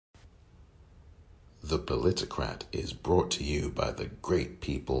The Politicrat is brought to you by the great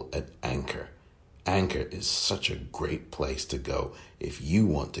people at Anchor. Anchor is such a great place to go if you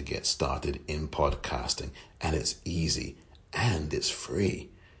want to get started in podcasting, and it's easy and it's free.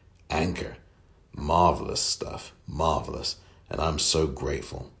 Anchor, marvelous stuff, marvelous. And I'm so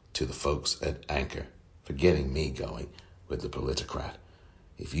grateful to the folks at Anchor for getting me going with The Politicrat.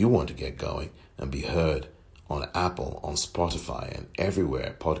 If you want to get going and be heard on Apple, on Spotify, and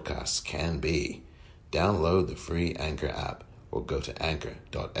everywhere podcasts can be, download the free Anchor app or go to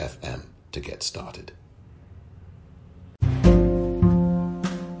anchor.fm to get started.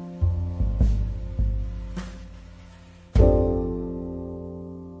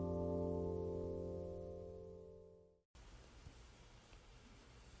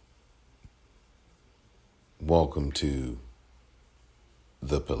 Welcome to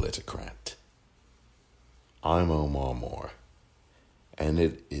The Politicrat. I'm Omar Moore, and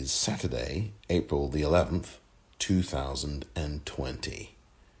it is Saturday, April the 11th, 2020.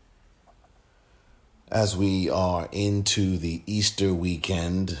 As we are into the Easter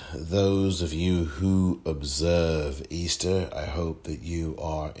weekend, those of you who observe Easter, I hope that you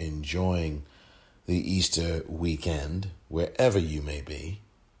are enjoying the Easter weekend, wherever you may be.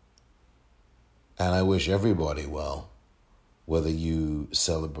 And I wish everybody well, whether you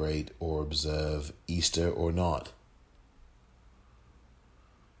celebrate or observe Easter or not.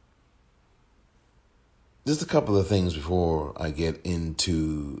 Just a couple of things before I get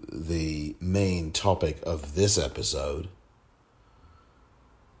into the main topic of this episode.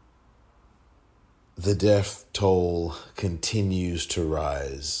 The death toll continues to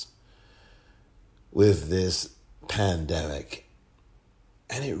rise with this pandemic,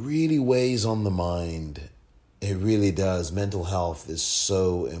 and it really weighs on the mind. It really does. Mental health is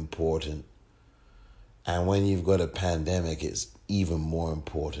so important, and when you've got a pandemic, it's even more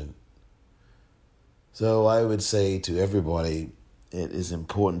important. So I would say to everybody, it is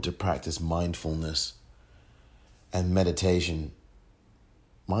important to practice mindfulness and meditation.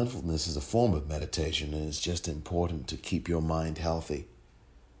 Mindfulness is a form of meditation, and it's just important to keep your mind healthy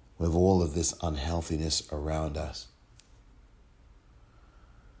with all of this unhealthiness around us.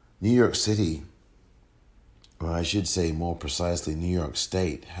 New York City, or I should say more precisely, New York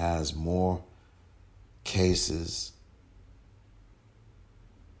State has more cases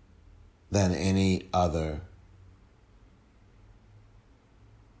than any other.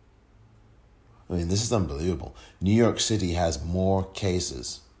 I mean, this is unbelievable. New York City has more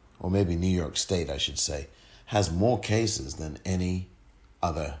cases, or maybe New York State, I should say, has more cases than any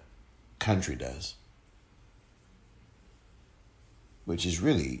other country does, which is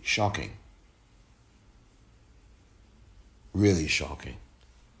really shocking. Really shocking.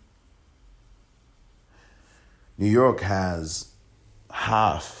 New York has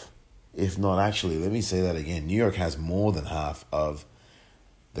half, if not actually, let me say that again. New York has more than half of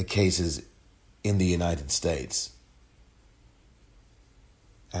the cases in the United States.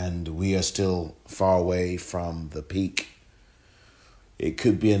 And we are still far away from the peak. It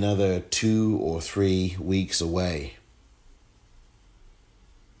could be another 2 or 3 weeks away.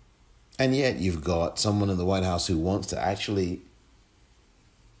 And yet you've got someone in the White House who wants to actually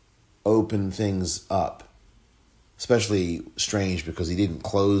open things up. Especially strange because he didn't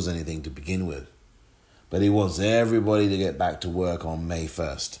close anything to begin with. But he wants everybody to get back to work on May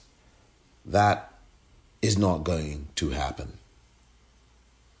 1st. That is not going to happen.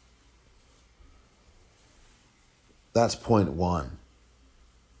 That's point one.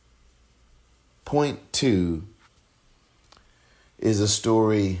 Point two is a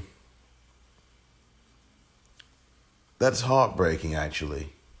story that's heartbreaking,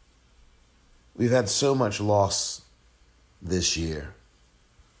 actually. We've had so much loss this year.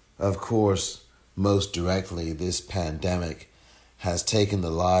 Of course, most directly, this pandemic has taken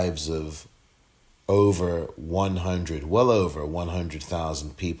the lives of well over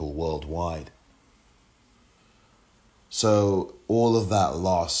 100,000 people worldwide. So all of that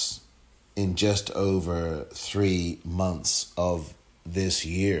loss in just over 3 months of this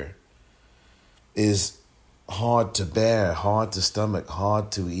year is hard to bear, hard to stomach,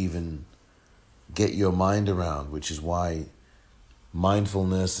 hard to even get your mind around, which is why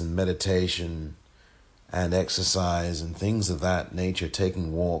mindfulness and meditation and exercise and things of that nature,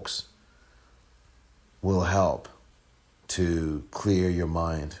 taking walks, will help to clear your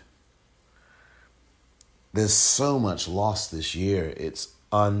mind. There's so much loss this year, it's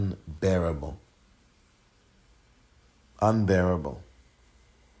unbearable. Unbearable.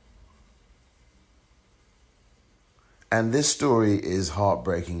 And this story is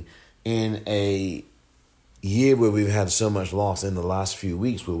heartbreaking. In a year where we've had so much loss, in the last few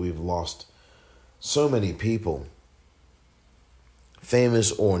weeks where we've lost So many people,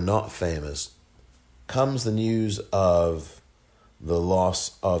 famous or not famous, comes the news of the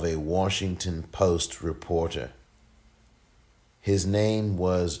loss of a Washington Post reporter. His name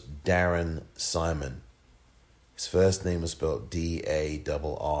was Darren Simon. His first name was spelled Darran.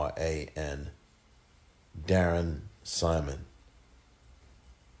 Darren Simon.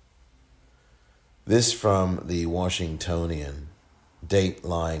 This from the Washingtonian,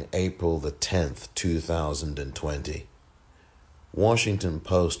 dateline April the 10th, 2020. Washington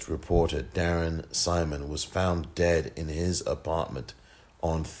Post reporter Darren Simon was found dead in his apartment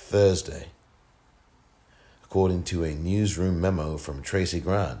on Thursday, according to a newsroom memo from Tracy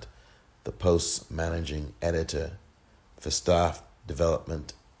Grant, the Post's managing editor for staff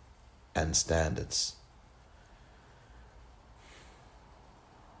development and standards.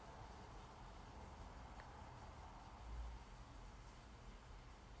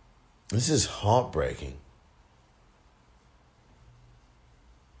 This is heartbreaking.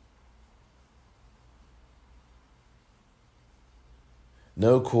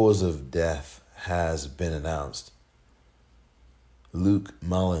 No cause of death has been announced. Luke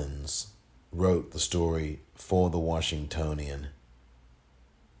Mullins wrote the story for the Washingtonian.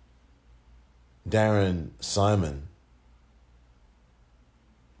 Darren Simon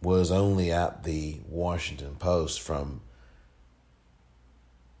was only at the Washington Post from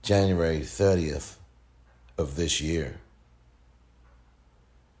January 30th of this year.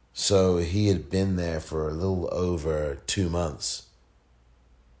 So he had been there for a little over 2 months.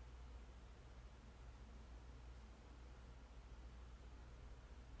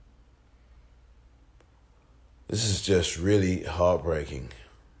 This is just really heartbreaking.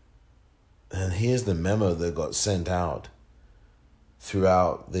 And here's the memo that got sent out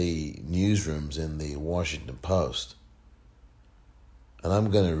throughout the newsrooms in the Washington Post. And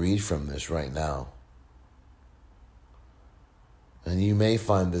I'm going to read from this right now. And you may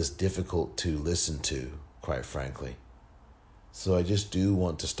find this difficult to listen to, quite frankly. So I just do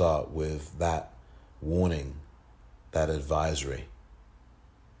want to start with that warning, that advisory.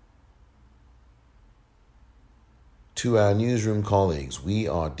 To our newsroom colleagues, we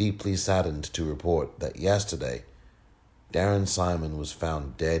are deeply saddened to report that yesterday, Darren Simon was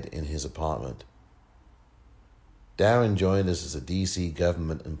found dead in his apartment. Darren joined us as a DC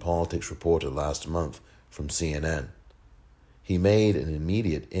government and politics reporter last month from CNN. He made an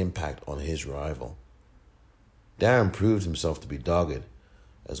immediate impact on his rival. Darren proved himself to be dogged,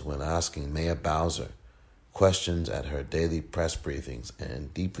 as when asking Mayor Bowser questions at her daily press briefings,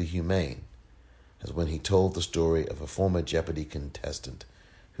 and deeply humane, as when he told the story of a former Jeopardy contestant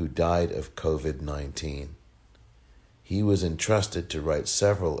who died of COVID-19. He was entrusted to write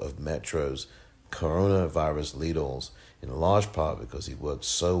several of Metro's coronavirus lead-alls, in large part because he worked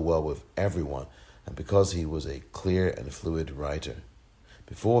so well with everyone and because he was a clear and fluid writer.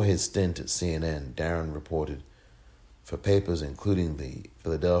 Before his stint at CNN, Darren reported for papers including the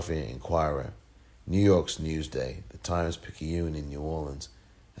Philadelphia Inquirer, New York's Newsday, the Times-Picayune in New Orleans,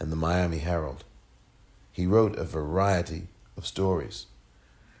 and the Miami Herald. He wrote a variety of stories,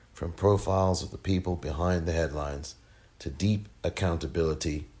 from profiles of the people behind the headlines to deep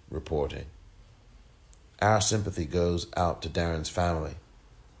accountability reporting. Our sympathy goes out to Darren's family.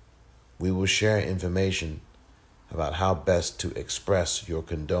 We will share information about how best to express your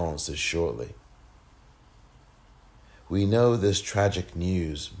condolences shortly. We know this tragic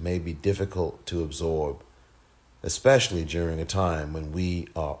news may be difficult to absorb, especially during a time when we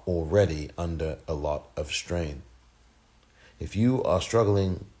are already under a lot of strain. If you are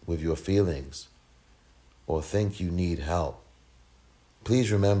struggling with your feelings or think you need help,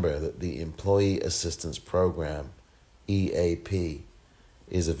 please remember that the Employee Assistance Program, EAP,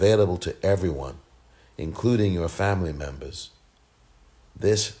 is available to everyone, including your family members.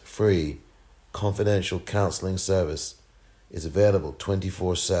 This free, confidential counseling service is available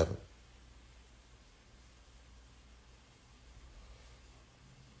 24/7.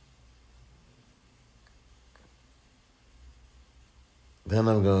 Then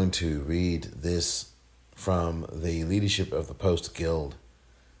I'm going to read this from the leadership of the Post Guild.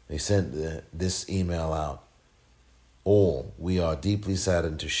 They sent this email out. All, we are deeply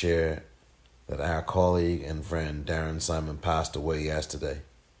saddened to share that our colleague and friend Darren Simon passed away yesterday.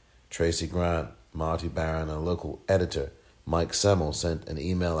 Tracy Grant, Marty Barron, and local editor Mike Semmel sent an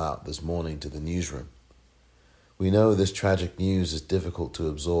email out this morning to the newsroom. We know this tragic news is difficult to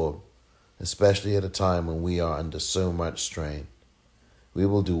absorb, especially at a time when we are under so much strain. We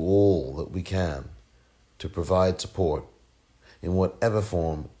will do all that we can to provide support in whatever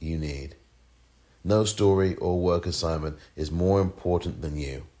form you need. No story or work assignment is more important than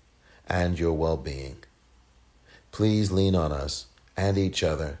you. and your well-being. Please lean on us and each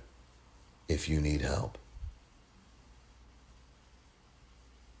other if you need help.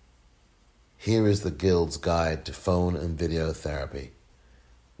 Here is the Guild's Guide to Phone and Video Therapy,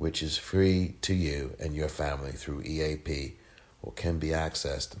 which is free to you and your family through EAP or can be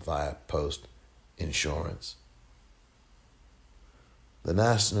accessed via post insurance. The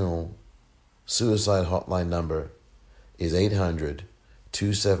National Suicide Hotline number is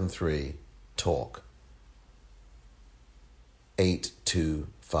 800-273-TALK,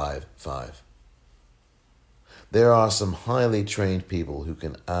 8255. There are some highly trained people who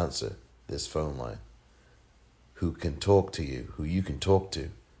can answer this phone line, who can talk to you, who you can talk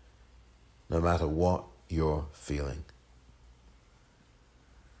to, no matter what you're feeling.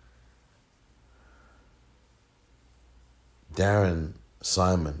 Darren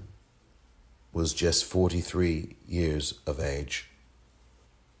Simon was just 43 years of age.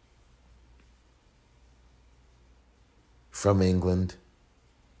 From England,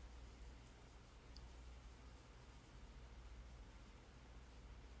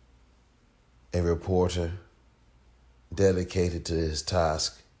 a reporter dedicated to his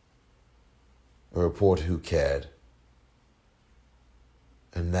task, a reporter who cared.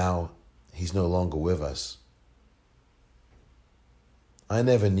 And now he's no longer with us. I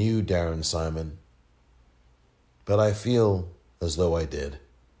never knew Darren Simon, but I feel as though I did.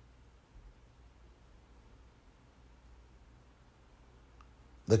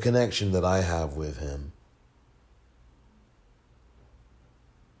 The connection that I have with him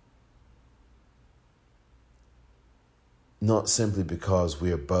not simply because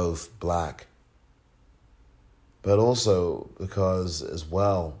we are both black, but also because as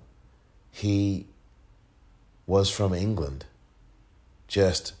well, he was from England,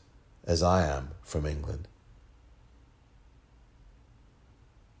 just as I am from England.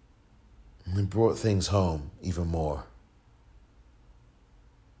 And it brought things home even more.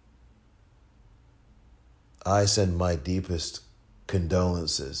 I send my deepest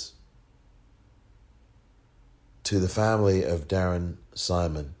condolences to the family of Darren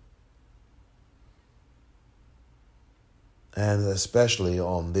Simon, and especially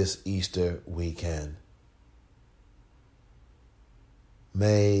on this Easter weekend.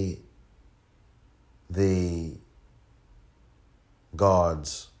 May the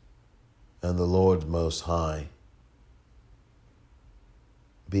gods and the Lord Most High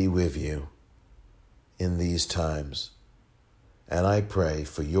be with you in these times. And I pray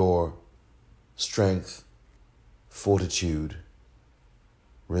for your strength, fortitude,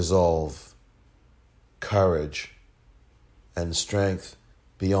 resolve, courage, and strength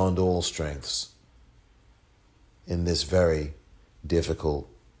beyond all strengths in this very difficult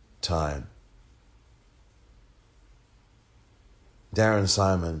time. Darren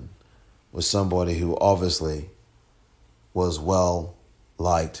Simon was somebody who obviously was well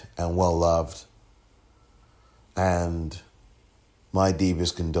liked and well loved. And my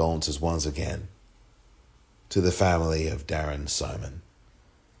deepest condolences once again to the family of Darren Simon.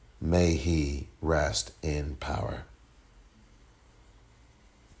 May he rest in power.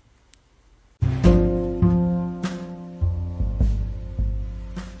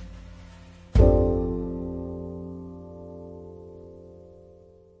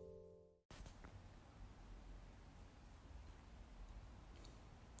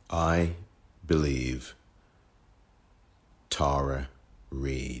 I believe Tara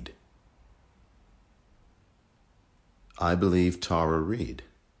Reade. I believe Tara Reade.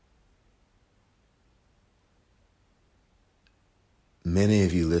 Many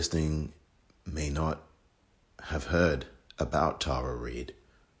of you listening may not have heard about Tara Reade,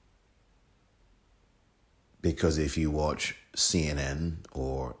 because if you watch CNN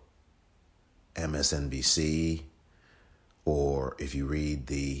or MSNBC, or if you read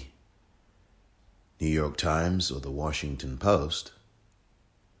the New York Times or the Washington Post,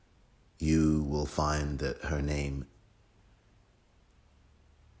 you will find that her name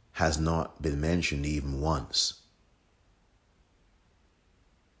has not been mentioned even once.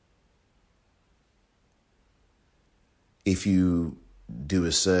 If you do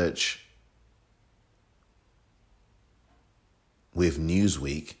a search with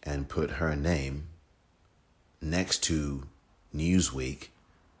Newsweek and put her name next to Newsweek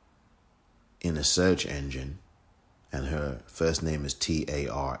in a search engine, and her first name is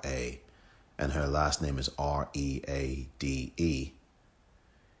Tara and her last name is Reade.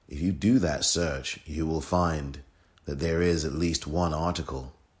 If you do that search, you will find that there is at least one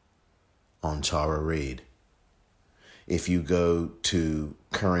article on Tara Reade. If you go to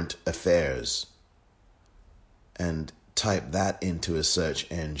current affairs and type that into a search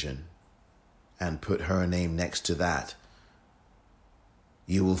engine, and put her name next to that,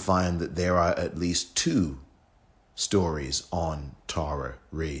 you will find that there are at least 2 stories on Tara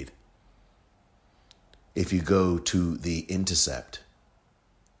Reade. If you go to The Intercept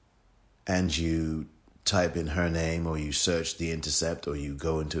and you type in her name, or you search The Intercept, or you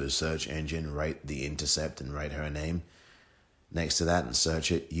go into a search engine, write The Intercept and write her name next to that and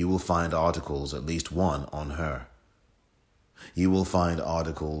search it, you will find articles, at least one, on her. You will find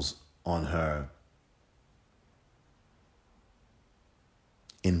articles on her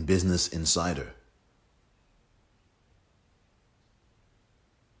in Business Insider.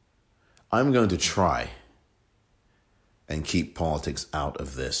 I'm going to try and keep politics out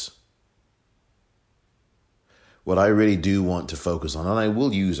of this. What I really do want to focus on, and I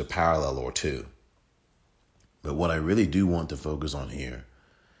will use a parallel or two, but what I really do want to focus on here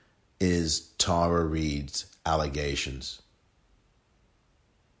is Tara Reade's allegations.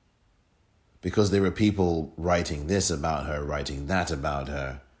 Because there are people writing this about her, writing that about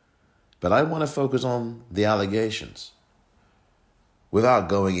her, but I want to focus on the allegations without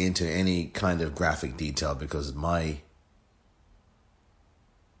going into any kind of graphic detail, because my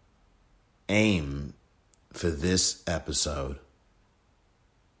aim for this episode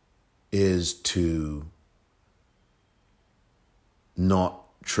is to not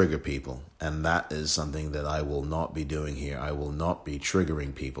trigger people, and that is something that I will not be doing here. I will not be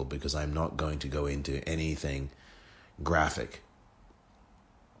triggering people because I'm not going to go into anything graphic.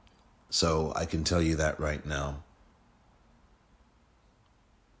 So I can tell you that right now.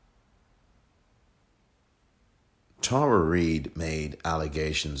 Tara Reade made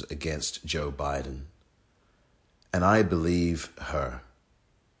allegations against Joe Biden, and I believe her.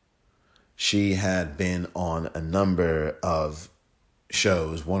 She had been on a number of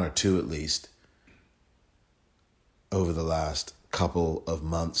shows, 1 or 2 at least, over the last couple of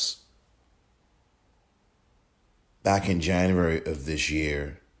months. Back in January of this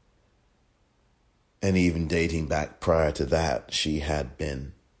year, and even dating back prior to that, she had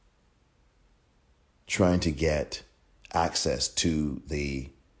been trying to get access to the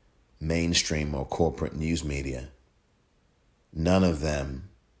mainstream or corporate news media. None of them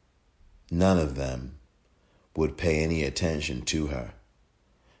would pay any attention to her.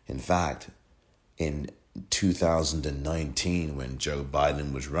 In fact, in 2019, when Joe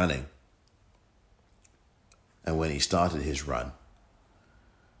Biden was running, and when he started his run,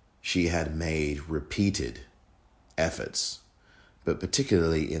 she had made repeated efforts, but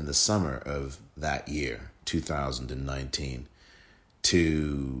particularly in the summer of that year, 2019,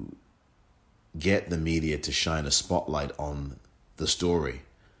 to get the media to shine a spotlight on the story,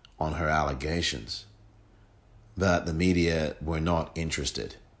 on her allegations. But the media were not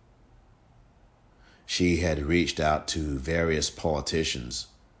interested. She had reached out to various politicians,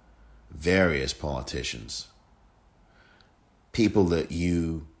 people that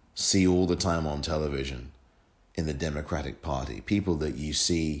you see all the time on television in the Democratic Party, people that you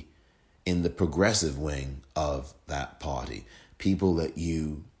see in the progressive wing of that party, people that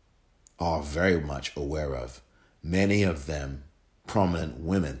you are very much aware of, many of them prominent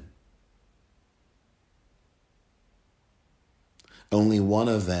women. Only one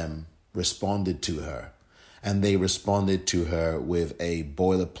of them responded to her, and they responded to her with a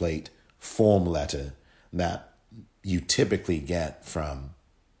boilerplate form letter that you typically get from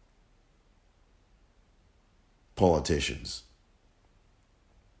politicians.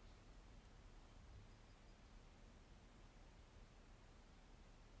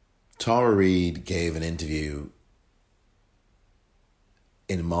 Tara Reade gave an interview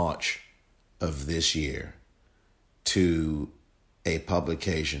in March of this year to a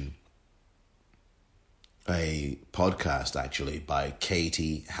publication, a podcast actually, by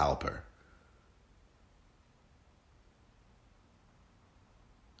Katie Halper.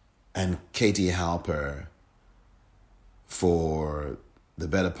 And Katie Halper, for the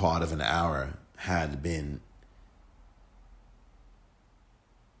better part of an hour, had been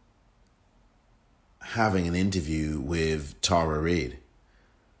having an interview with Tara Reade.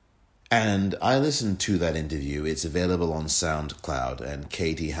 And I listened to that interview. It's available on SoundCloud. And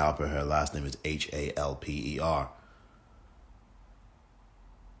Katie Halper, her last name is Halper.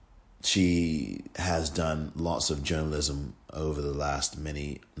 She has done lots of journalism over the last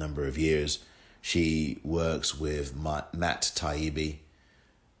many number of years. She works with Matt Taibbi,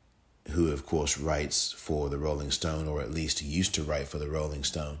 who of course writes for the Rolling Stone, or at least used to write for the Rolling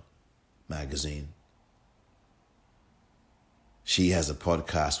Stone magazine. She has a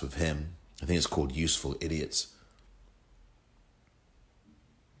podcast with him. I think it's called Useful Idiots.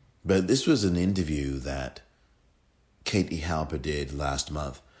 But this was an interview that Katie Halper did last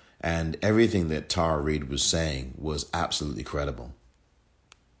month. And everything that Tara Reade was saying was absolutely credible.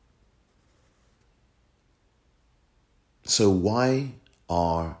 So why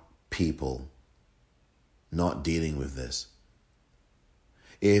are people not dealing with this?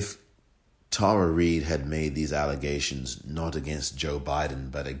 If Tara Reade had made these allegations not against Joe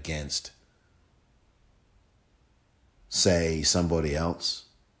Biden, but against, say, somebody else,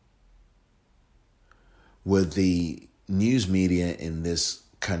 would the news media in this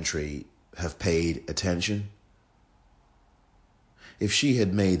country have paid attention? If she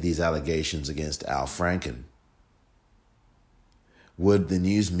had made these allegations against Al Franken, would the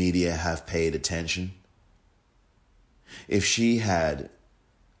news media have paid attention? If she had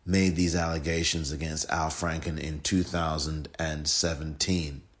made these allegations against Al Franken in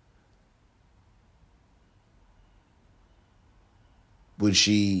 2017, would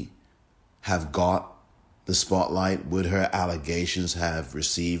she have got the spotlight? Would her allegations have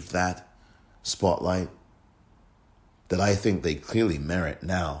received that spotlight that I think they clearly merit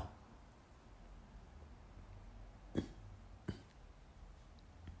now?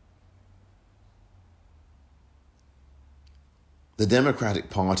 The Democratic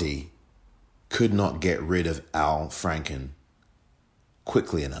Party could not get rid of Al Franken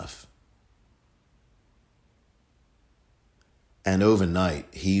quickly enough. And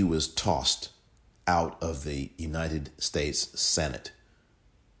overnight, he was tossed out of the United States Senate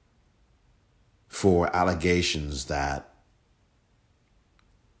for allegations that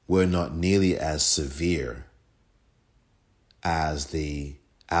were not nearly as severe as the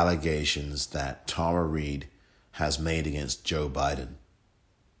allegations that Tara Reade has made against Joe Biden.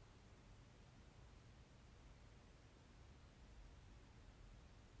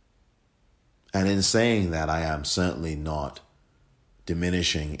 And in saying that, I am certainly not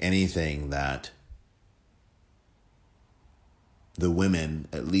diminishing anything that the women,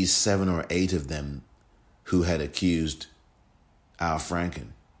 at least 7 or 8 of them who had accused Al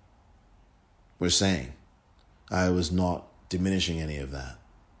Franken, were saying. I was not diminishing any of that.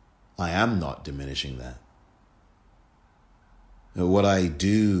 I am not diminishing that. What I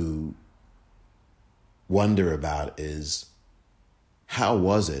do wonder about is, how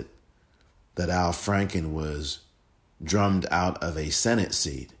was it that Al Franken was drummed out of a Senate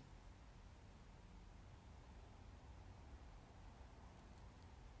seat?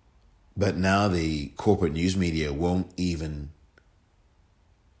 But now the corporate news media won't even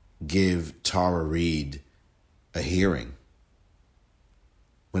give Tara Reade a hearing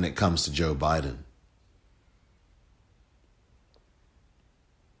when it comes to Joe Biden.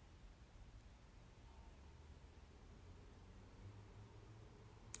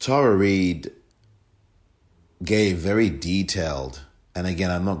 Tara Reade gave very detailed, and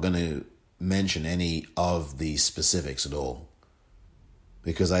again, I'm not going to mention any of the specifics at all,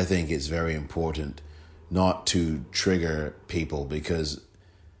 because I think it's very important not to trigger people, because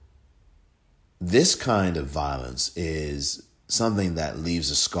this kind of violence is something that leaves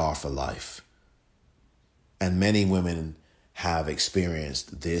a scar for life. And many women have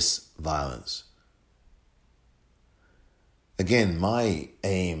experienced this violence. Again, my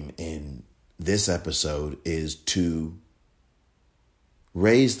aim in this episode is to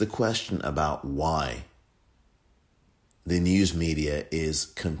raise the question about why the news media is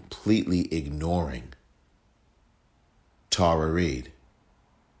completely ignoring Tara Reade.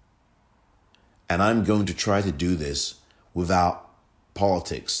 And I'm going to try to do this without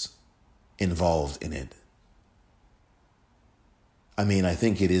politics involved in it. I mean, I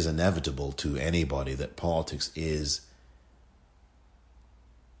think it is inevitable to anybody that politics is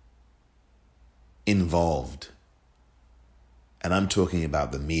involved. And I'm talking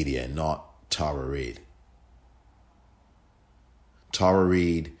about the media, not Tara Reade. Tara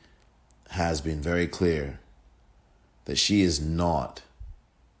Reade has been very clear that she is not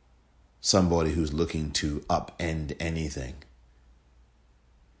somebody who's looking to upend anything.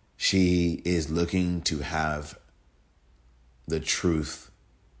 She is looking to have the truth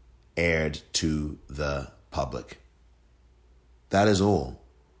aired to the public. That is all.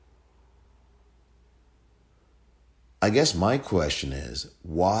 I guess my question is,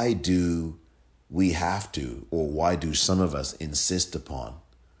 why do we have to, or why do some of us insist upon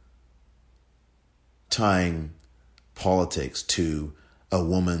tying politics to a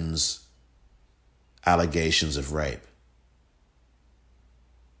woman's allegations of rape?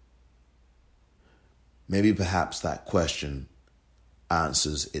 Maybe perhaps that question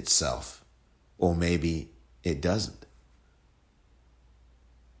answers itself, or maybe it doesn't.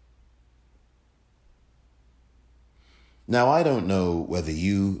 Now, I don't know whether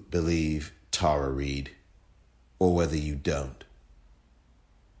you believe Tara Reade or whether you don't.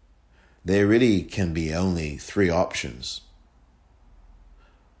 there really can be only three options.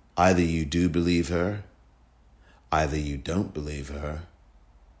 Either you do believe her, either you don't believe her,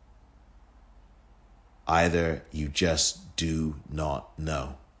 either you just do not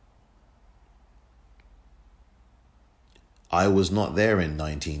know. I was not there in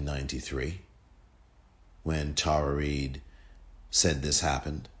 1993 when Tara Reade said this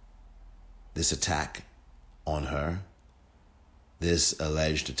happened, this attack on her, this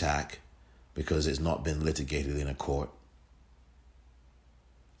alleged attack, because it's not been litigated in a court.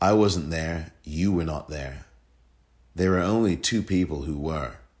 I wasn't there. You were not there. There are only two people who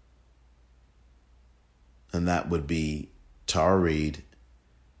were. And that would be Tara Reade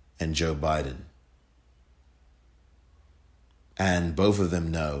and Joe Biden. And both of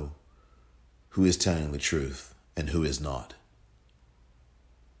them know who is telling the truth and who is not.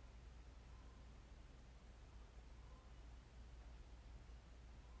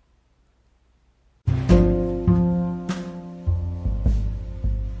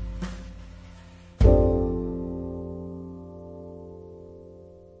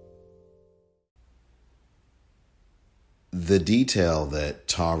 The detail that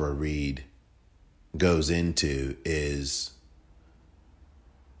Tara Reade goes into is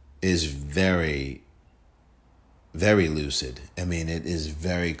very, very lucid. I mean, it is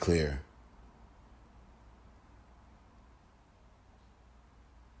very clear.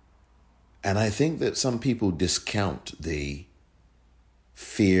 And I think that some people discount the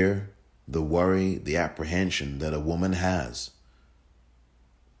fear, the worry, the apprehension that a woman has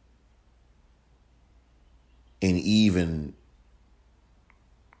in even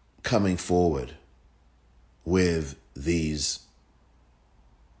coming forward with these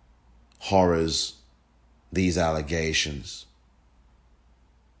horrors, these allegations.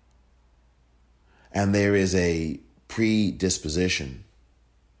 And there is a predisposition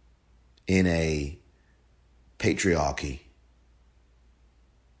in a patriarchy,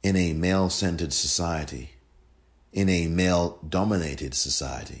 in a male-centered society, in a male-dominated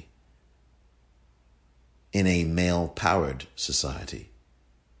society, in a male-powered society,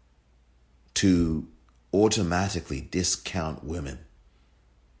 to automatically discount women,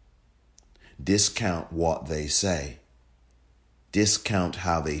 discount what they say, discount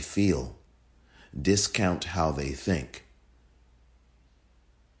how they feel, discount how they think,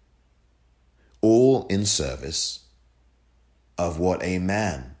 all in service of what a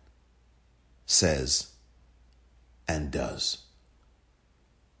man says and does.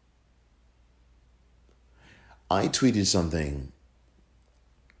 I tweeted something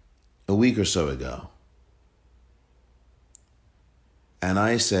a week or so ago, and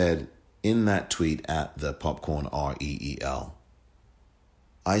I said in that tweet at the popcorn REEL,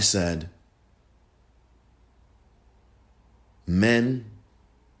 I said, men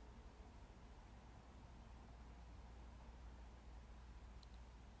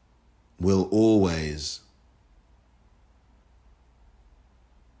will always,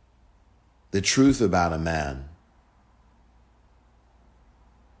 the truth about a man,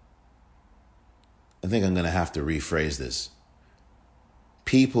 I think I'm going to have to rephrase this.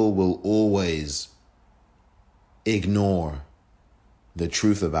 People will always ignore the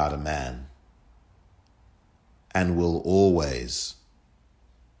truth about a man and will always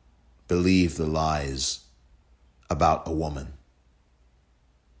believe the lies about a woman.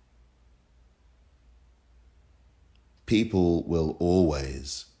 People will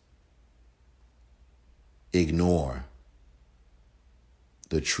always ignore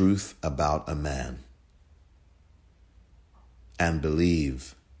the truth about a man and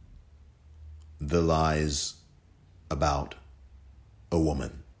believe the lies about a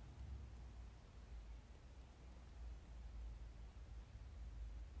woman.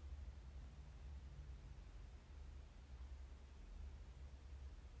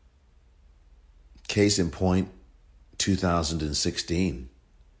 Case in point, 2016,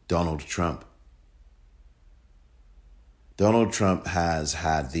 Donald Trump. Donald Trump has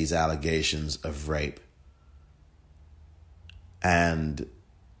had these allegations of rape and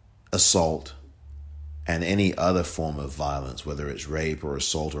assault and any other form of violence, whether it's rape or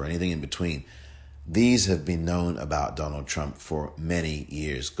assault or anything in between. These have been known about Donald Trump for many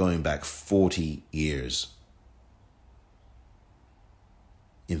years, going back 40 years.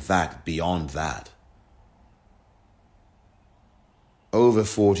 In fact, beyond that. Over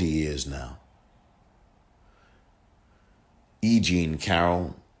 40 years now. E. Jean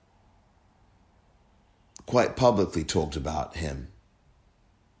Carroll quite publicly talked about him.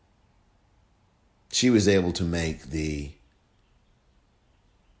 She was able to make the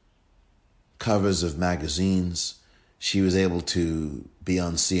covers of magazines. She was able to be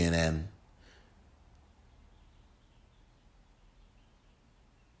on CNN.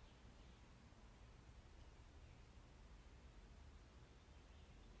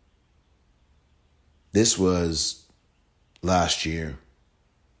 This was last year.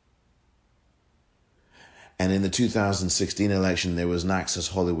 And in the 2016 election, there was an Access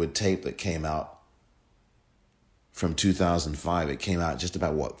Hollywood tape that came out from 2005. It came out just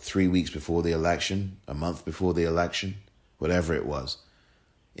about, 3 weeks before the election, a month before the election, whatever it was,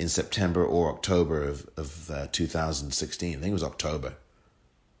 in September or October of 2016. I think it was October.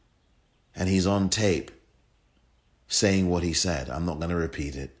 And he's on tape saying what he said. I'm not going to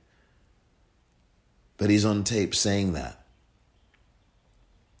repeat it. But he's on tape saying that.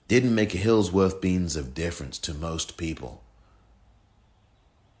 Didn't make a hill's worth beans of difference to most people.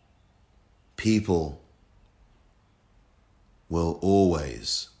 People will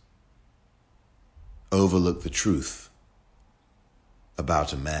always overlook the truth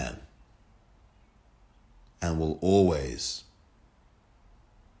about a man and will always,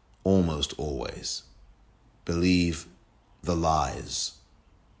 almost always, believe the lies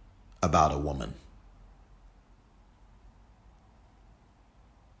about a woman.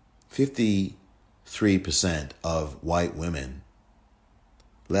 53% of white women,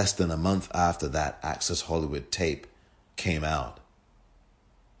 less than a month after that Access Hollywood tape came out,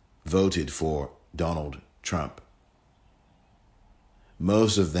 voted for Donald Trump.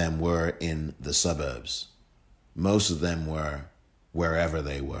 Most of them were in the suburbs. Most of them were wherever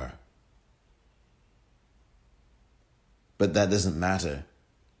they were. But that doesn't matter.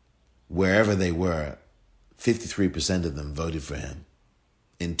 Wherever they were, 53% of them voted for him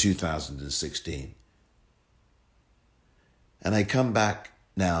in 2016. And I come back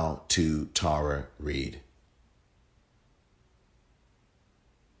now to Tara Reade.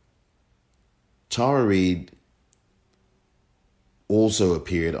 Tara Reade also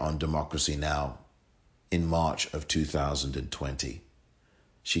appeared on Democracy Now! In March of 2020.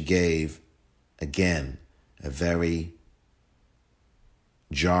 She gave, again, a very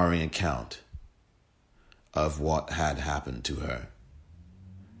jarring account of what had happened to her.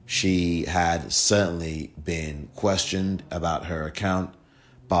 She had certainly been questioned about her account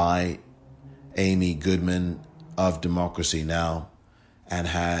by Amy Goodman of Democracy Now! And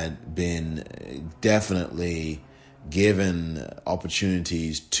had been definitely given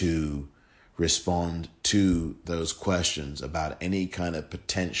opportunities to respond to those questions about any kind of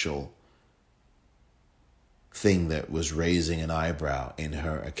potential thing that was raising an eyebrow in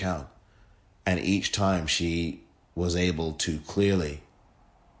her account. And each time she was able to clearly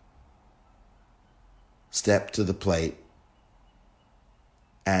step to the plate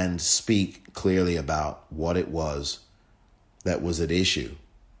and speak clearly about what it was that was at issue,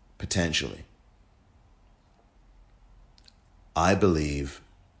 potentially. I believe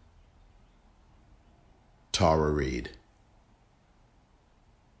Tara Reade.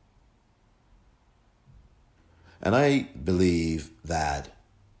 And I believe that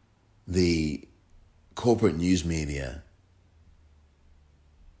the corporate news media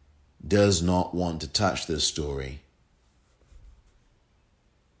does not want to touch this story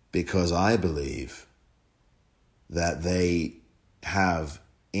because I believe that they have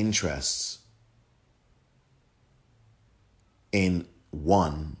interests in,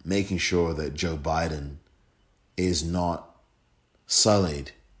 one, making sure that Joe Biden is not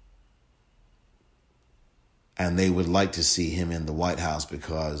sullied, and they would like to see him in the White House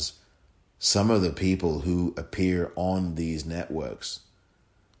because some of the people who appear on these networks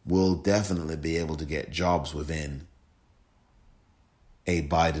will definitely be able to get jobs within a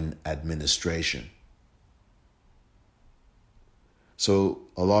Biden administration. So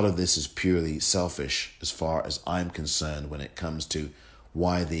a lot of this is purely selfish as far as I'm concerned when it comes to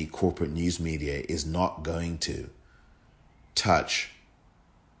why the corporate news media is not going to touch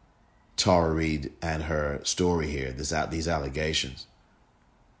Tara Reade and her story here, these allegations.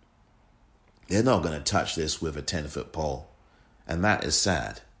 They're not going to touch this with a 10-foot pole. And that is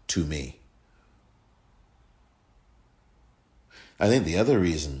sad to me. I think the other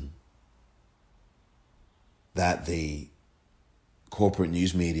reason that the corporate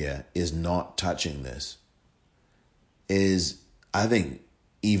news media is not touching this is, I think,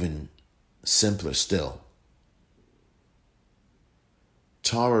 even simpler still.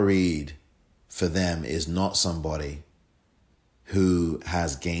 Tara Reade, for them, is not somebody who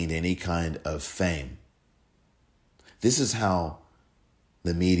has gained any kind of fame. This is how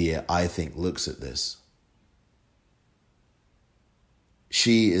the media, I think, looks at this.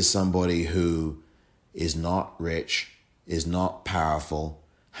 She is somebody who is not rich, is not powerful,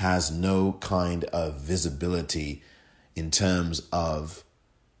 has no kind of visibility in terms of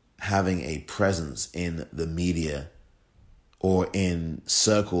having a presence in the media or in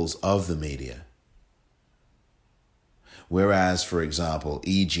circles of the media. Whereas, for example,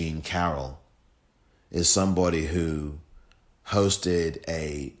 E. Jean Carroll is somebody who hosted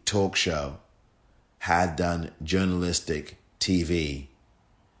a talk show, had done journalistic TV,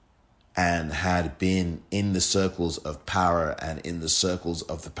 and had been in the circles of power and in the circles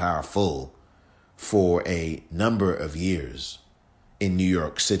of the powerful for a number of years in New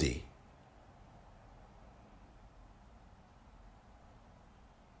York City.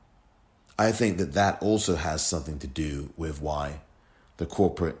 I think that that also has something to do with why the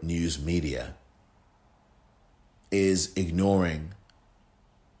corporate news media is ignoring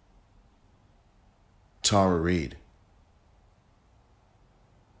Tara Reade.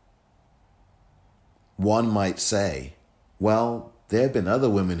 One might say, well, there have been other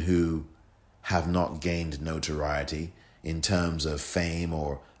women who have not gained notoriety in terms of fame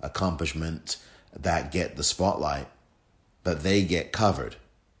or accomplishment that get the spotlight, but they get covered.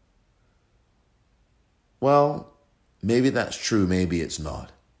 Well, maybe that's true, maybe it's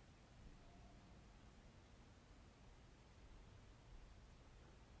not.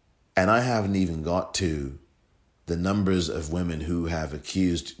 And I haven't even got to the numbers of women who have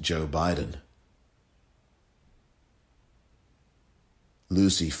accused Joe Biden.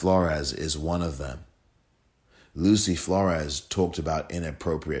 Lucy Flores is one of them. Lucy Flores talked about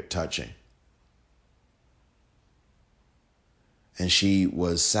inappropriate touching. And she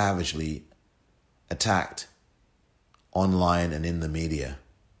was savagely attacked online and in the media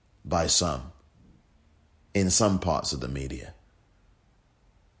by some, in some parts of the media.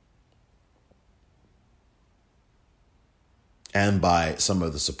 And by some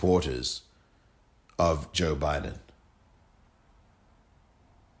of the supporters of Joe Biden.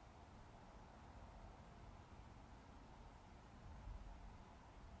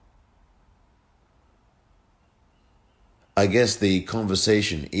 I guess the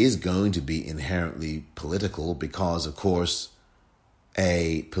conversation is going to be inherently political because, of course,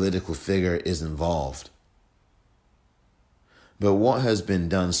 a political figure is involved. But what has been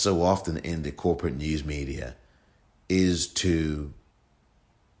done so often in the corporate news media is to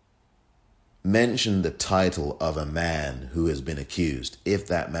mention the title of a man who has been accused, if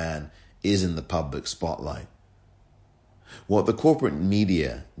that man is in the public spotlight. What the corporate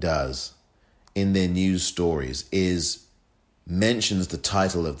media does in their news stories is mentions the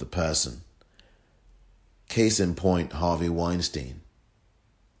title of the person. Case in point, Harvey Weinstein.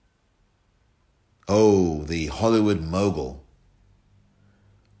 Oh, the Hollywood mogul.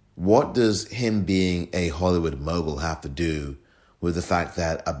 What does him being a Hollywood mogul have to do with the fact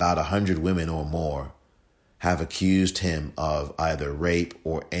that about 100 women or more have accused him of either rape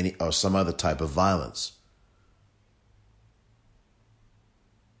or some other type of violence?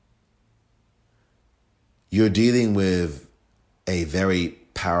 You're dealing with a very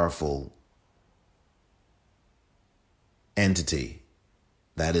powerful entity,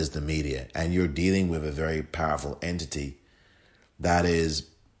 that is the media, and you're dealing with a very powerful entity that is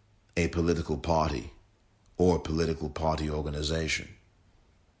a political party or political party organization.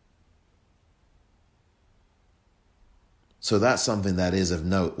 So that's something that is of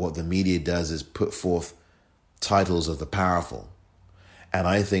note. What the media does is put forth titles of the powerful. And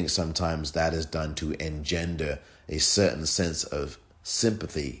I think sometimes that is done to engender a certain sense of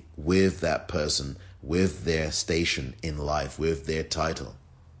sympathy with that person, with their station in life, with their title.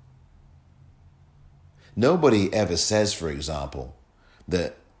 Nobody ever says, for example,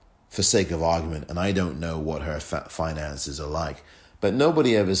 that for sake of argument, and I don't know what her finances are like, but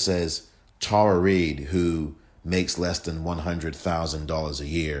nobody ever says Tara Reade, who makes less than $100,000 a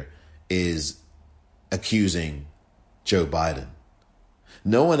year, is accusing Joe Biden.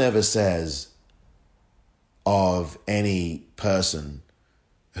 No one ever says of any person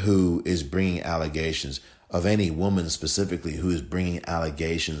who is bringing allegations, of any woman specifically who is bringing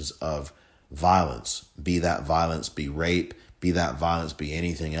allegations of violence, be that violence be rape, be that violence be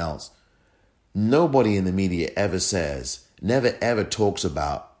anything else. Nobody in the media ever says, never ever talks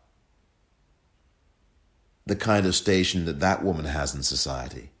about the kind of station that that woman has in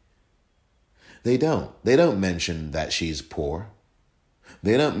society. They don't. They don't mention that she's poor.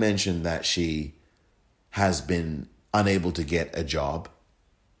 They don't mention that she has been unable to get a job.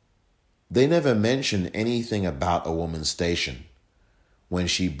 They never mention anything about a woman's station when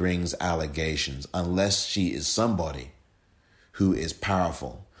she brings allegations, unless she is somebody who is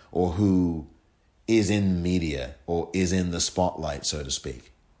powerful or who is in media or is in the spotlight, so to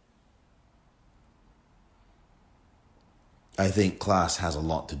speak. I think class has a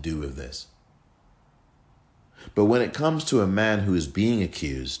lot to do with this. But when it comes to a man who is being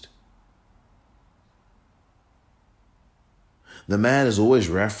accused, the man is always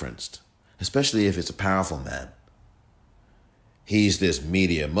referenced, especially if it's a powerful man. he's this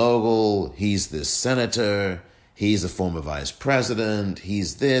media mogul, he's this senator, he's a former vice president,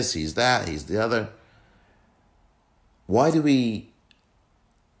 he's this, he's that, he's the other. Why do we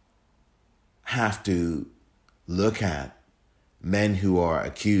have to look at men who are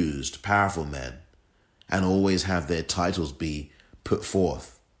accused, powerful men, and always have their titles be put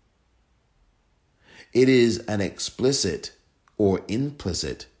forth? It is an explicit or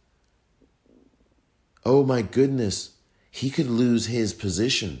implicit, oh my goodness, he could lose his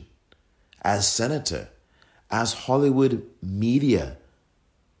position as senator, as Hollywood media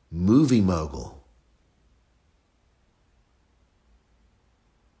movie mogul.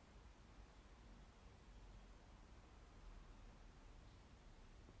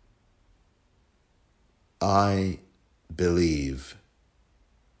 I believe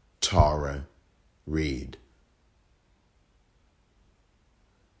Tara Reade.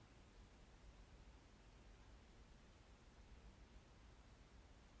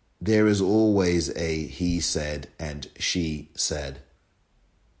 There is always a he said and she said.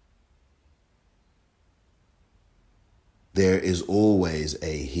 There is always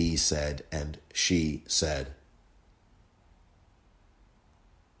a he said and she said.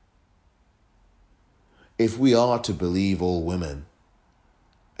 If we are to believe all women,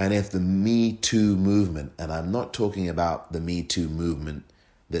 and if the Me Too movement, and I'm not talking about the Me Too movement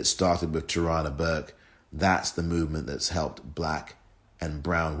that started with Tarana Burke, that's the movement that's helped black and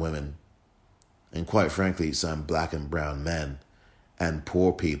brown women, and quite frankly, some black and brown men and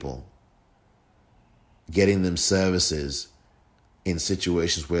poor people, getting them services in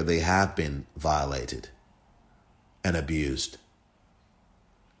situations where they have been violated and abused.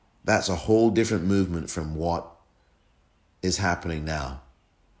 That's a whole different movement from what is happening now.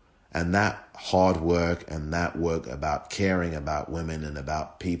 And that hard work and that work about caring about women and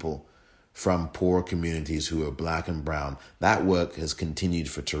about people from poor communities who are black and brown, that work has continued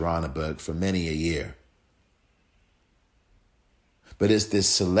for Tarana Burke for many a year. But it's this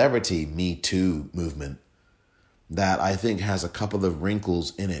celebrity Me Too movement that I think has a couple of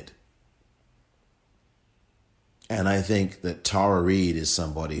wrinkles in it. And I think that Tara Reade is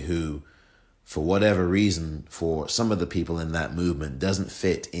somebody who, for whatever reason, for some of the people in that movement, doesn't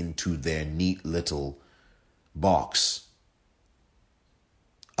fit into their neat little box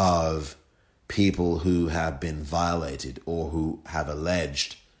of people who have been violated or who have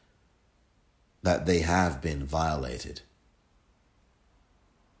alleged that they have been violated.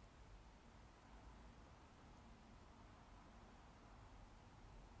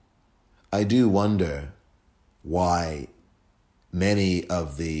 I do wonder why many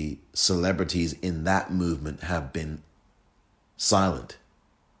of the celebrities in that movement have been silent.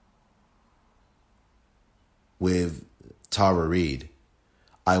 With Tara Reade,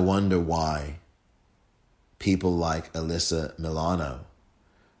 I wonder why people like Alyssa Milano,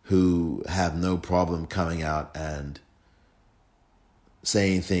 who have no problem coming out and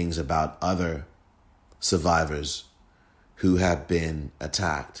saying things about other survivors who have been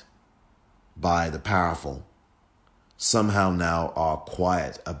attacked by the powerful, somehow now are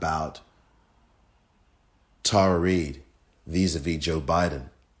quiet about Tara Reade vis-a-vis Joe Biden.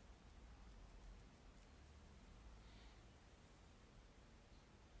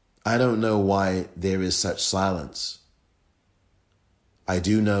 I don't know why there is such silence. I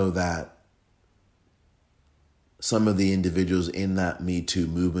do know that some of the individuals in that Me Too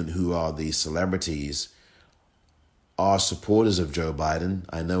movement who are the celebrities are supporters of Joe Biden.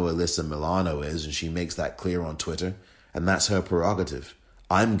 I know Alyssa Milano is, and she makes that clear on Twitter, and that's her prerogative.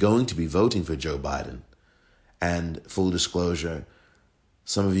 I'm going to be voting for Joe Biden. And full disclosure,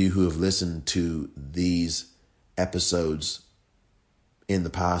 some of you who have listened to these episodes in the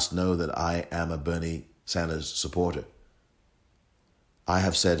past know that I am a Bernie Sanders supporter. I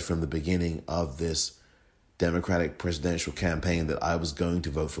have said from the beginning of this Democratic presidential campaign that I was going to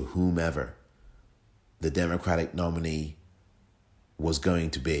vote for whomever the Democratic nominee was going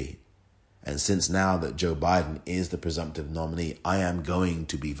to be. And since now that Joe Biden is the presumptive nominee, I am going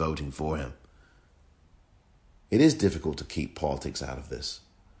to be voting for him. It is difficult to keep politics out of this.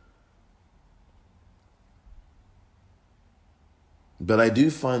 But I do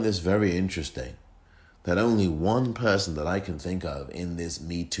find this very interesting, that only one person that I can think of in this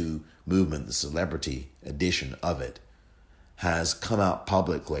Me Too movement, the celebrity edition of it, has come out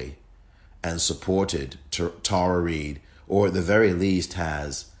publicly and supported Tara Reade, or at the very least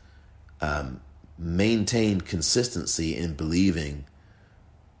has maintained consistency in believing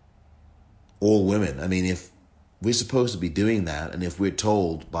all women. I mean, if we're supposed to be doing that, and if we're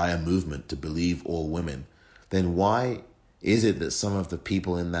told by a movement to believe all women, then why is it that some of the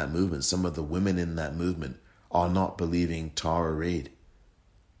people in that movement, some of the women in that movement, are not believing Tara Reade.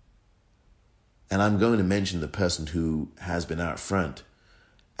 And I'm going to mention the person who has been out front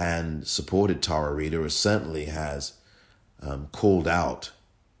and supported Tara Reade, or certainly has called out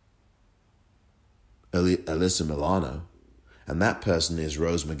Alyssa Milano, and that person is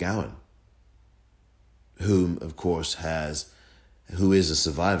Rose McGowan, whom, of course, who is a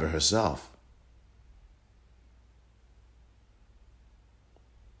survivor herself.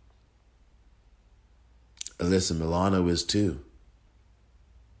 Alyssa Milano is too.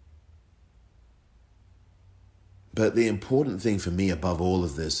 But the important thing for me above all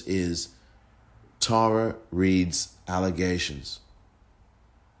of this is Tara Reade's allegations.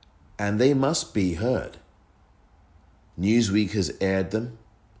 And they must be heard. Newsweek has aired them.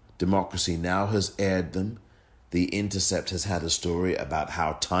 Democracy Now! Has aired them. The Intercept has had a story about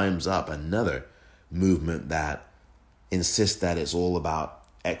how Time's Up, another movement that insists that it's all about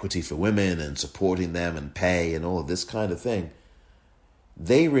equity for women and supporting them and pay and all of this kind of thing.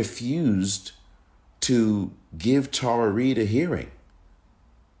 They refused to give Tara Reade a hearing.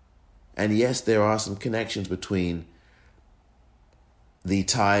 And yes, there are some connections between the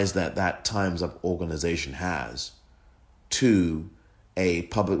ties that Time's Up organization has to a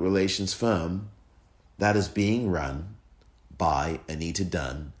public relations firm that is being run by Anita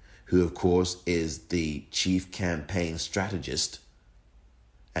Dunn, who of course is the chief campaign strategist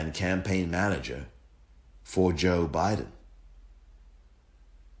and campaign manager for Joe Biden.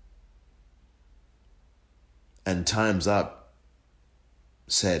 And Time's Up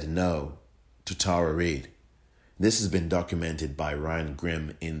said no to Tara Reade. This has been documented by Ryan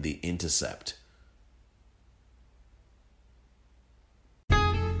Grimm in The Intercept.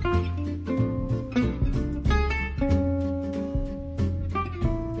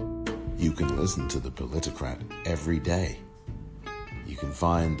 You can listen to The Politicrat every day. You can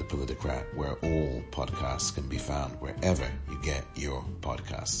find The Politicrat where all podcasts can be found, wherever you get your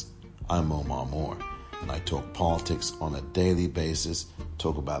podcasts. I'm Omar Moore, and I talk politics on a daily basis,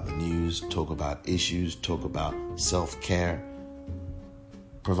 talk about the news, talk about issues, talk about self-care,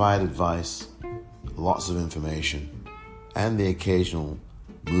 provide advice, lots of information, and the occasional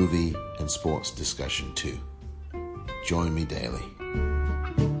movie and sports discussion too. Join me daily.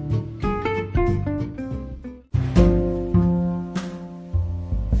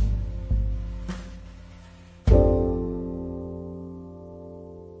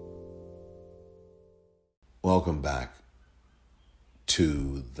 Welcome back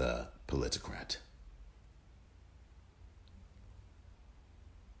to The Politicrat.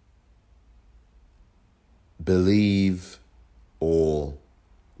 Believe all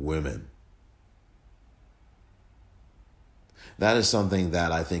women. That is something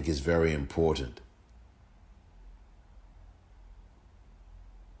that I think is very important.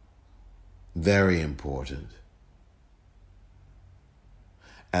 Very important.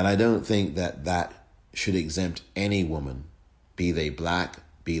 And I don't think that should exempt any woman, be they black,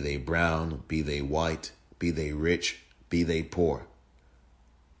 be they brown, be they white, be they rich, be they poor.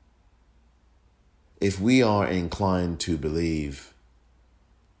 If we are inclined to believe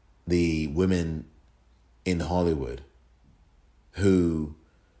the women in Hollywood who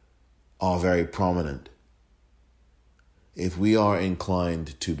are very prominent, if we are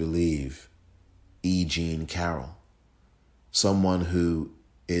inclined to believe E. Jean Carroll, someone who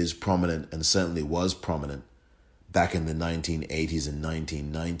is prominent and certainly was prominent back in the 1980s and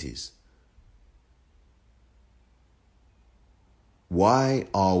 1990s, why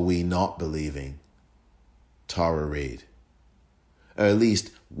are we not believing Tara Reade? Or at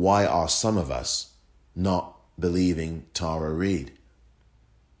least, why are some of us not believing Tara Reade?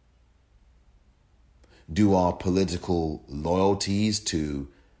 Do our political loyalties to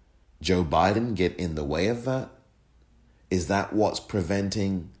Joe Biden get in the way of that? Is that what's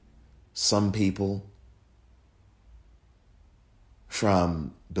preventing some people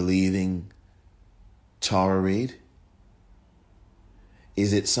from believing Tara Reade?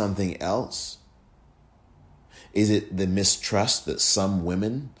 Is it something else? Is it the mistrust that some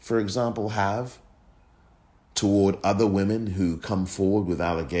women, for example, have toward other women who come forward with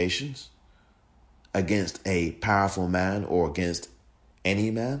allegations against a powerful man or against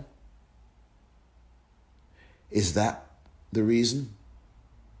any man? Is that the reason?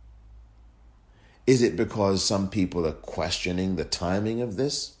 Is it because some people are questioning the timing of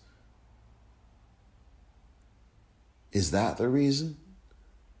this? Is that the reason?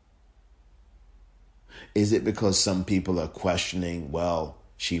 Is it because some people are questioning, well,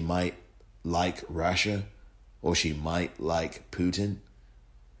 she might like Russia or she might like Putin?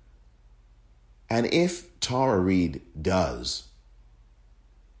 And if Tara Reade does,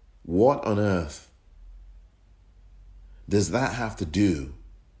 what on earth does that have to do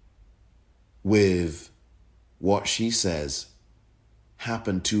with what she says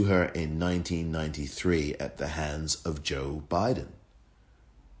happened to her in 1993 at the hands of Joe Biden?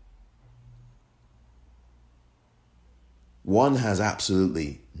 One has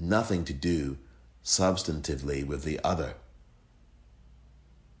absolutely nothing to do substantively with the other.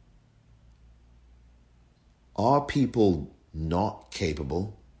 Are people not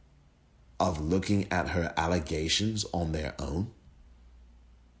capable of looking at her allegations on their own?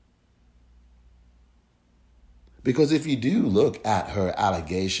 Because if you do look at her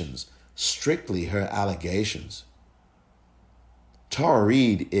allegations, strictly her allegations, Tara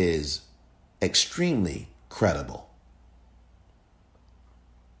Reade is extremely credible.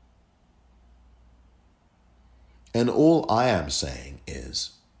 And all I am saying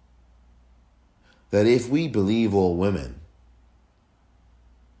is that if we believe all women,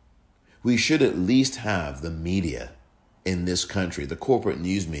 we should at least have the media in this country, the corporate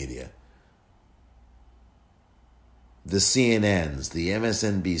news media, the CNNs, the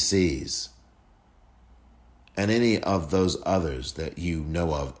MSNBCs, and any of those others that you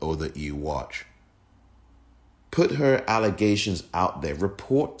know of or that you watch. Put her allegations out there,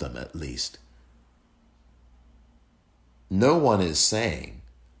 report them at least. No one is saying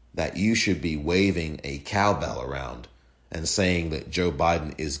that you should be waving a cowbell around and saying that Joe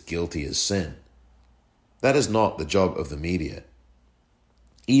Biden is guilty as sin. That is not the job of the media.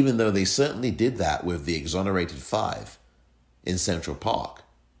 Even though they certainly did that with the exonerated five in Central Park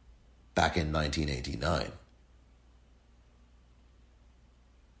back in 1989.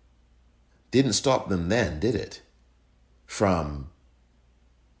 Didn't stop them then, did it? From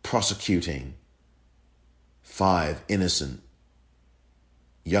prosecuting 5 innocent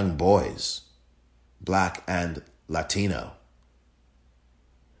young boys, black and Latino.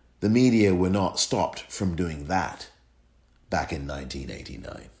 The media were not stopped from doing that back in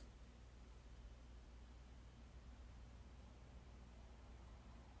 1989.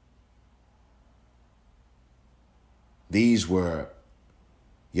 These were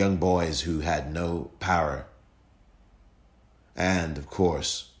young boys who had no power. And of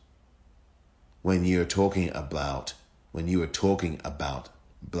course, when you were talking about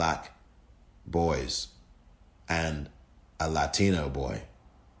black boys and a Latino boy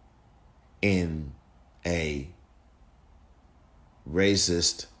in a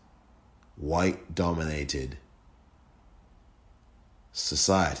racist, white-dominated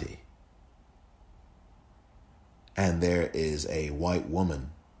society, and there is a white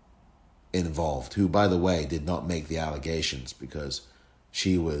woman involved, who, by the way, did not make the allegations because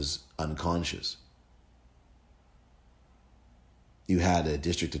she was unconscious. You had a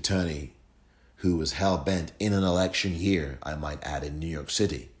district attorney who was hell-bent in an election year, I might add, in New York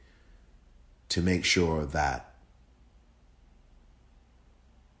City, to make sure that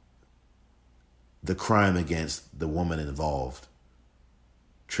the crime against the woman involved,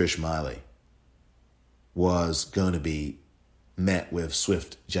 Trish Miley, was going to be met with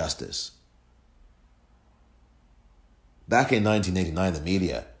swift justice. Back in 1989, the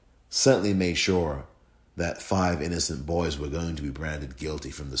media certainly made sure that 5 innocent boys were going to be branded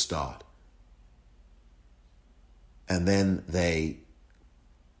guilty from the start. And then they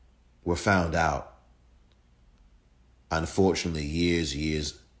were found out, unfortunately,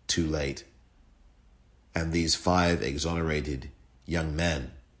 years too late. And these 5 exonerated young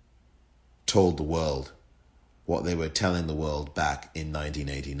men told the world what they were telling the world back in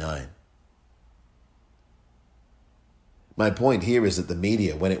 1989. My point here is that the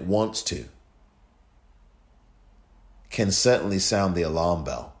media, when it wants to, can certainly sound the alarm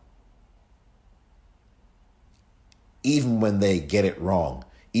bell. Even when they get it wrong,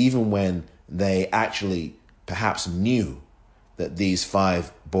 even when they actually perhaps knew that these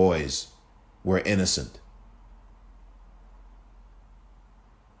 5 boys were innocent.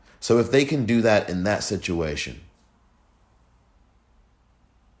 So if they can do that in that situation,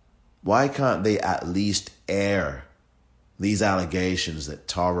 why can't they at least air these allegations that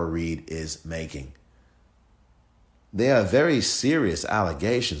Tara Reade is making? They are very serious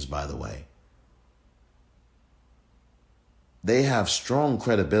allegations, by the way. They have strong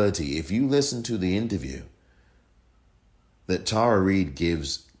credibility. If you listen to the interview that Tara Reade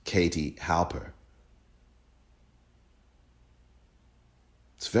gives Katie Halper,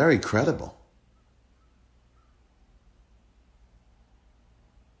 it's very credible.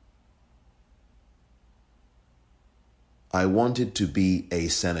 I wanted to be a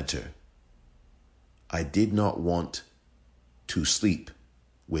senator. I did not want to sleep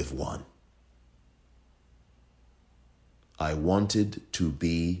with one. I wanted to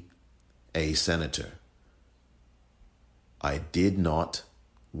be a senator. I did not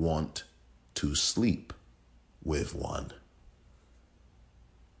want to sleep with one.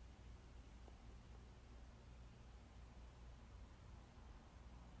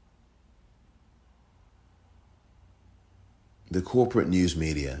 The corporate news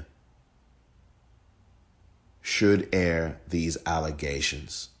media should air these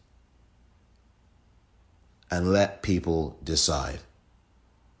allegations and let people decide.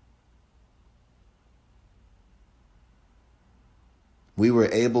 We were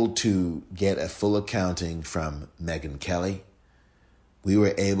able to get a full accounting from Megyn Kelly. We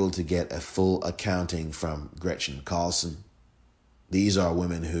were able to get a full accounting from Gretchen Carlson. These are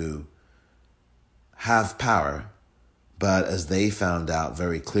women who have power, but as they found out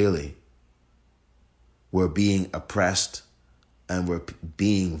very clearly, were being oppressed and were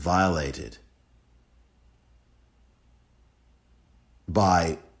being violated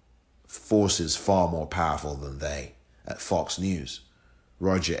by forces far more powerful than they at Fox News.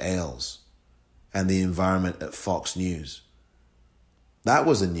 Roger Ailes and the environment at Fox News. That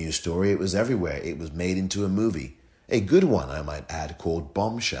was a news story. It was everywhere. It was made into a movie. A good one, I might add, called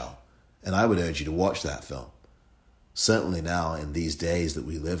Bombshell. And I would urge you to watch that film. Certainly now, in these days that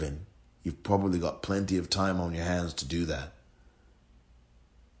we live in, you've probably got plenty of time on your hands to do that.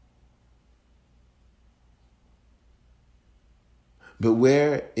 But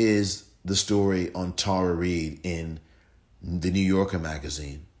where is the story on Tara Reade in the New Yorker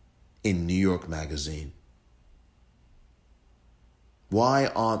magazine, in New York Magazine? Why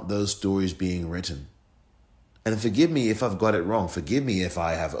aren't those stories being written? And forgive me if I've got it wrong. Forgive me if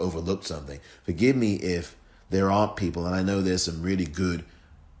I have overlooked something. Forgive me if there aren't people, and I know there's some really good,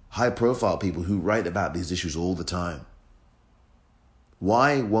 high-profile people who write about these issues all the time.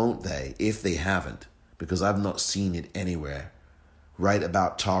 Why won't they, if they haven't, because I've not seen it anywhere, write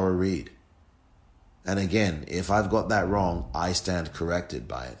about Tara Reade? And again, if I've got that wrong, I stand corrected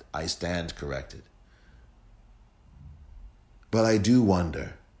by it. I stand corrected. But I do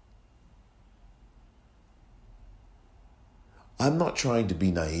wonder. I'm not trying to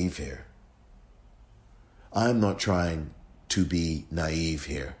be naive here. I'm not trying to be naive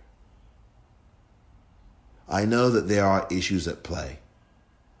here. I know that there are issues at play.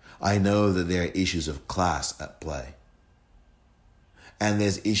 I know that there are issues of class at play. And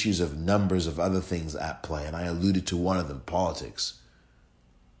there's issues of numbers of other things at play. And I alluded to one of them, politics,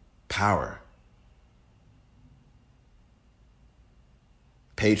 power,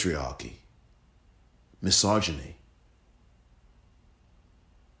 patriarchy, misogyny,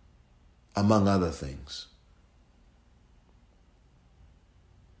 among other things.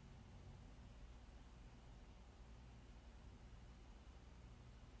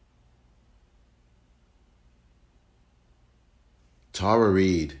 Tara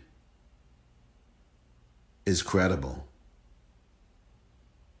Reade is credible.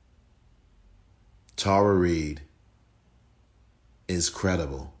 Tara Reade is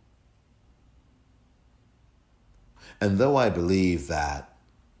credible. And though I believe that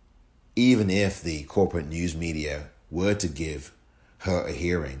even if the corporate news media were to give her a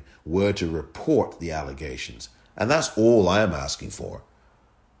hearing, were to report the allegations, and that's all I am asking for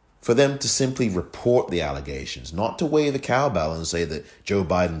them to simply report the allegations, not to wave a cowbell and say that Joe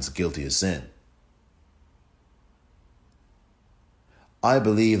Biden's guilty of sin. I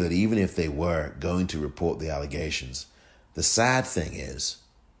believe that even if they were going to report the allegations, the sad thing is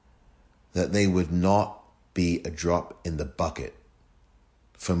that they would not be a drop in the bucket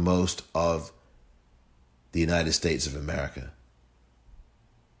for most of the United States of America.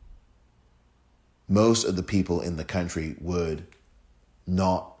 Most of the people in the country would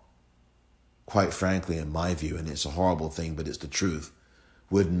not, quite frankly, in my view, and it's a horrible thing, but it's the truth,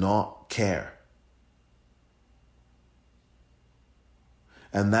 would not care.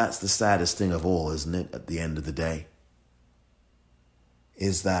 And that's the saddest thing of all, isn't it, at the end of the day?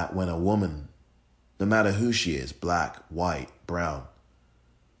 Is that when a woman, no matter who she is, black, white, brown,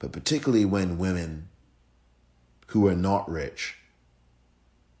 but particularly when women who are not rich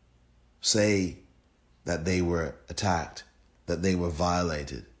say that they were attacked, that they were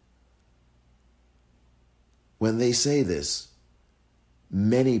violated, when they say this,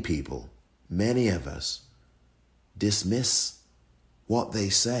 many people, many of us, dismiss what they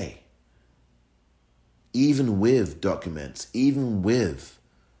say, even with documents, even with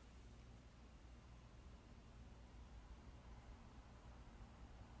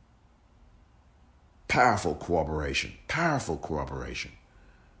powerful corroboration.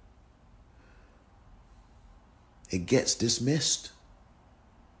 It gets dismissed.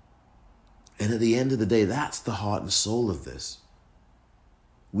 And at the end of the day, that's the heart and soul of this.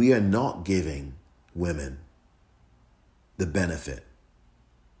 We are not giving women the benefit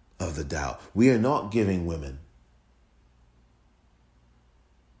of the doubt. We are not giving women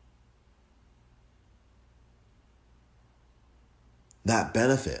that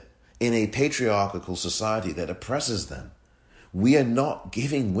benefit in a patriarchal society that oppresses them. We are not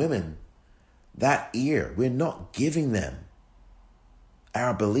giving women that ear. We're not giving them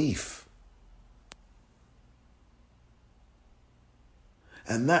our belief.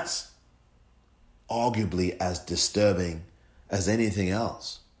 And that's arguably as disturbing as anything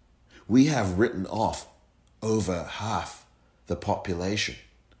else. We have written off over half the population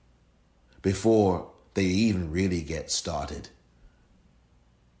before they even really get started.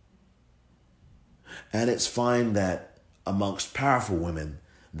 And it's fine that amongst powerful women,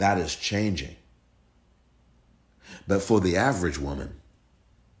 that is changing. But for the average woman,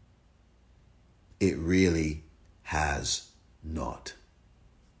 it really has not.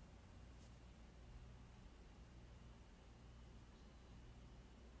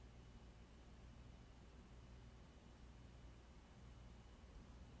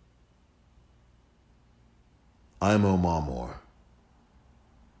 I'm Omar Moore.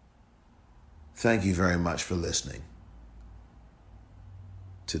 Thank you very much for listening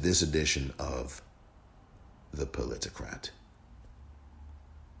to this edition of The Politicrat.